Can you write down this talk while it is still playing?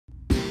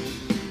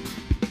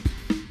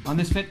On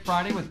this Fit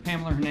Friday with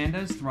Pamela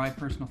Hernandez, Thrive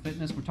Personal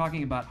Fitness, we're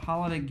talking about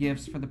holiday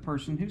gifts for the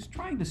person who's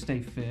trying to stay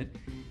fit.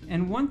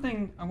 And one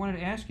thing I wanted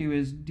to ask you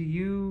is, do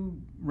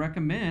you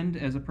recommend,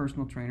 as a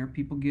personal trainer,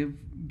 people give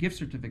gift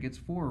certificates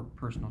for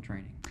personal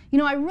training? You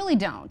know, I really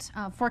don't,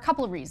 for a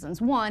couple of reasons.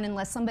 One,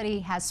 unless somebody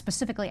has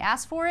specifically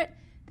asked for it,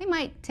 they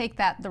might take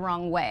that the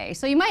wrong way.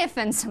 So you might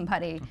offend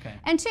somebody. Okay.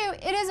 And two,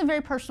 it is a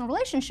very personal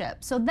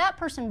relationship. So that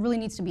person really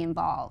needs to be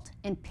involved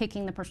in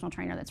picking the personal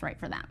trainer that's right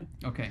for them.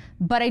 Okay.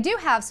 But I do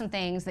have some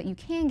things that you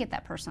can get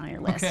that person on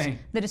your list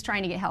that is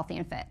trying to get healthy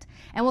and fit.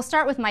 And we'll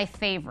start with my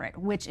favorite,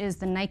 which is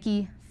the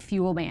Nike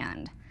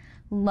FuelBand.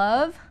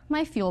 Love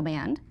my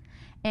FuelBand.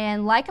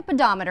 And like a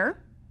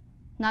pedometer,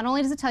 not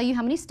only does it tell you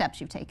how many steps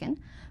you've taken,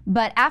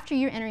 but after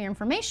you enter your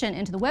information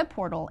into the web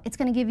portal, it's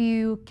going to give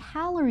you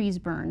calories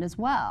burned as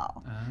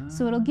well.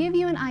 So it'll give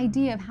you an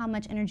idea of how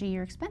much energy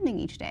you're expending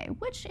each day,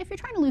 which if you're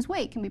trying to lose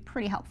weight can be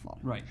pretty helpful.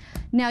 Right.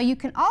 Now you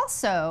can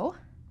also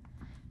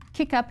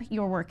kick up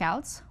your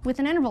workouts with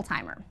an interval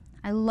timer.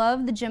 I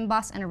love the Gym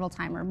Boss interval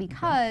timer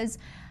because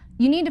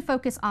you need to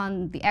focus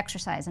on the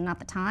exercise and not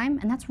the time,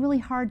 and that's really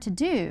hard to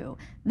do.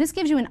 This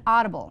gives you an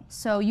audible,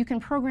 so you can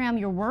program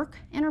your work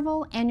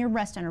interval and your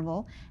rest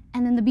interval,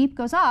 and then the beep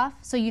goes off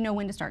so you know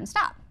when to start and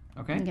stop.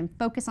 Okay. You can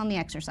focus on the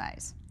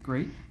exercise.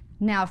 Great.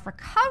 Now, if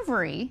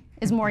recovery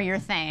is more your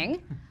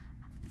thing,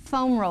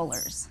 foam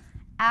rollers,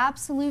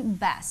 absolute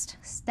best.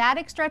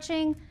 Static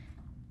stretching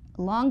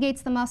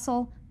elongates the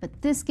muscle, but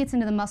this gets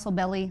into the muscle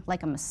belly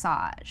like a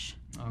massage.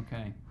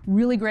 Okay.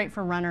 Really great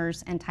for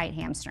runners and tight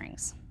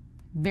hamstrings.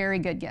 Very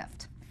good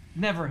gift.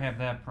 Never have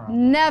that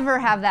problem. Never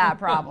have that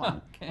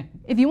problem. Okay.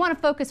 If you want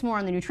to focus more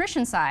on the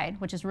nutrition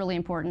side, which is really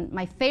important,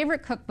 my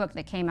favorite cookbook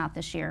that came out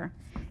this year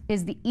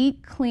is the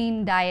Eat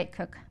Clean Diet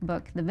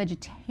Cookbook, the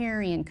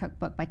Vegetarian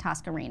Cookbook by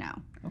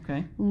Toscarino.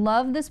 Okay.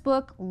 Love this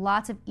book,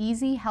 lots of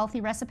easy, healthy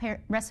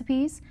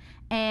recipes,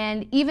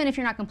 and even if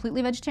you're not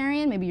completely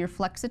vegetarian, maybe you're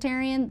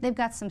flexitarian, they've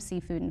got some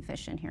seafood and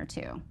fish in here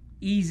too.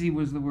 Easy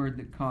was the word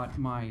that caught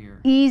my ear.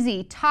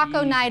 Easy.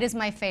 Taco night is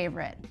my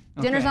favorite.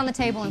 Dinner's on the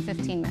table in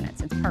 15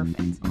 minutes. It's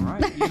perfect. All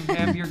right. You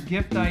have your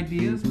gift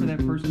ideas for that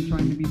person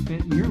trying to be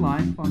fit in your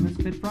life on this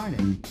Fit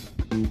Friday.